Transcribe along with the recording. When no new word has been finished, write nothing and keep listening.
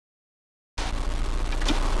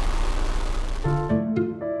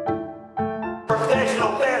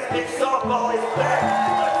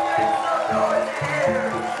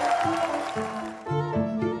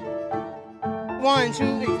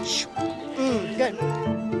Good.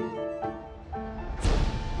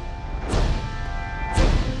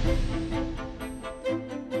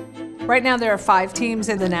 Right now there are 5 teams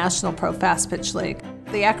in the National Pro Fast Pitch League.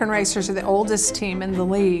 The Akron Racers are the oldest team in the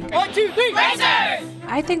league. 1, 2, 3, Racers!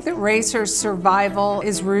 I think the Racers' survival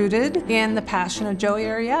is rooted in the passion of Joey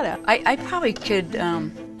Arrieta. I probably could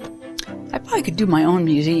do my own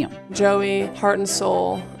museum. Joey, heart and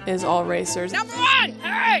soul, is all racers. Number 1!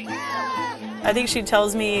 Hey! I think she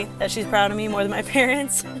tells me that she's proud of me more than my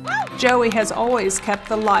parents. Joey has always kept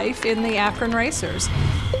the life in the Akron Racers.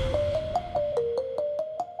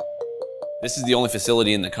 This is the only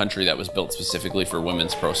facility in the country that was built specifically for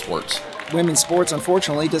women's pro sports. Women's sports,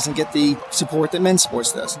 unfortunately, doesn't get the support that men's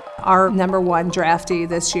sports does. Our #1 draftee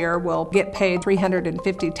this year will get paid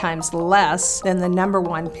 350 times less than the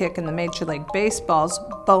 #1 pick in the Major League Baseball's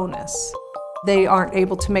bonus. They aren't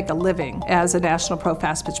able to make a living as a National Pro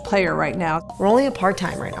Fast Pitch player right now. We're only a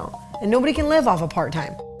part-time right now, and nobody can live off a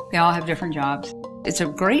part-time. They all have different jobs. It's a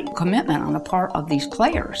great commitment on the part of these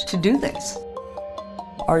players to do this.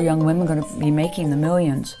 Are young women going to be making the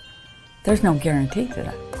millions? There's no guarantee to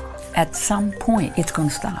that. At some point, it's going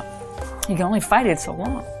to stop. You can only fight it so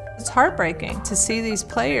long. It's heartbreaking to see these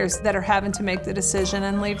players that are having to make the decision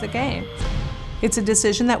and leave the game. It's a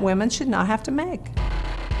decision that women should not have to make.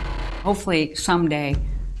 Hopefully, someday,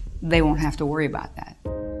 they won't have to worry about that.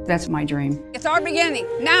 That's my dream. It's our beginning.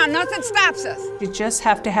 Now, nothing stops us. You just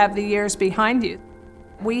have to have the years behind you.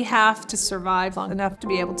 We have to survive long enough to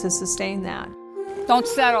be able to sustain that. Don't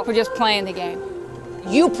settle for just playing the game.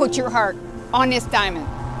 You put your heart on this diamond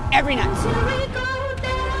every night.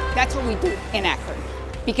 That's what we do in Akron,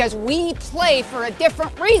 because we play for a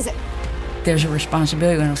different reason. There's a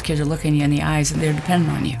responsibility when those kids are looking you in the eyes and they're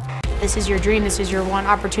dependent on you. This is your dream. This is your one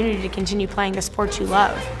opportunity to continue playing the sport you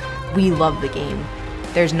love. We love the game.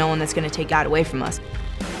 There's no one that's going to take that away from us.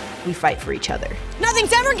 We fight for each other.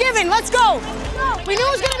 Nothing's ever given. Let's go. We knew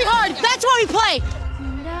it was going to be hard. That's why we play.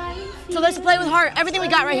 So let's play with heart. Everything we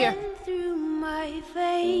got right here.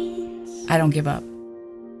 I don't give up.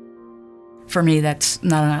 For me, that's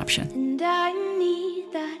not an option. And I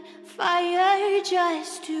need that fire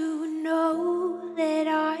just to know that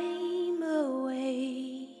I